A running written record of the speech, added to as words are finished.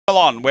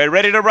On. We're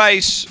ready to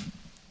race.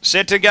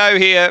 Set to go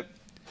here.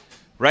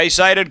 Race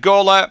 8 at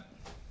Gawler.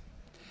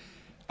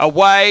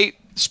 Away.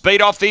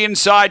 Speed off the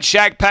inside.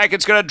 Shack Pack.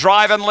 It's going to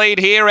drive and lead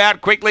here. Out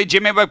quickly.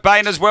 Jimmy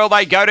McBain as well.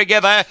 They go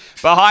together.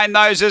 Behind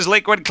those is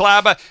Liquid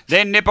Club.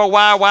 Then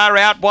Nippawawa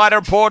out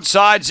wider port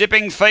side.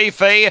 Zipping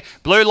Fifi.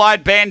 Blue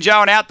Light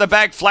Banjo and out the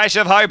back. Flash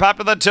of Hope up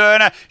to the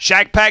turn.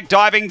 Shack Pack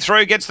diving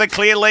through. Gets the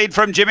clear lead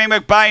from Jimmy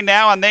McBain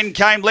now. And then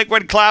came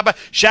Liquid Club.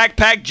 Shack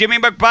Pack. Jimmy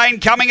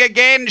McBain coming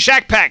again.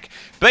 Shack Pack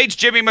beats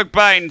Jimmy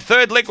McBain.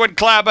 Third Liquid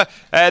Club.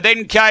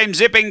 Then came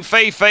Zipping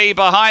Fifi.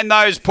 Behind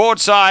those port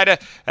side.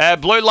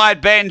 Blue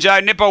Light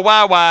Banjo.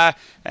 Nippawawa.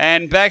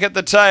 And back at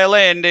the tail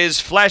end is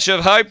Flash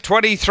of Hope.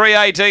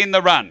 23.18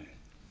 the run.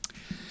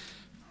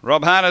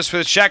 Rob Harness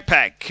with Shack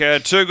Pack.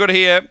 Too Good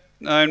here.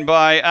 Owned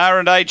by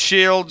R&H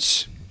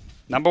Shields.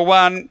 Number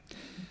 1.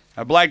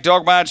 A Black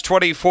Dog March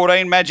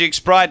 2014. Magic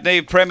Sprite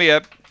Neve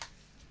Premier.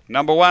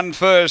 Number 1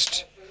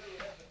 first.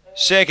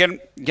 Second,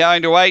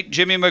 going to 8,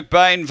 Jimmy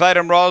McBain,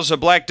 Vadim Roz, a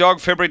Black Dog,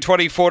 February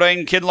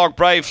 2014, Kinloch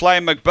Brave,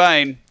 Flame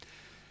McBain.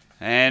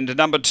 And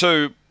number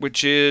 2,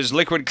 which is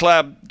Liquid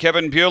Club,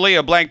 Kevin Bewley,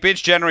 a Black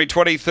Bitch, January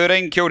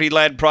 2013, Kilty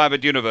Lad,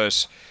 Private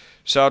Universe.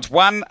 So it's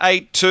 1,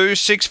 8, 2,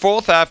 6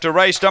 4th after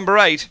race number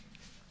 8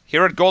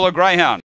 here at Gawler Greyhound.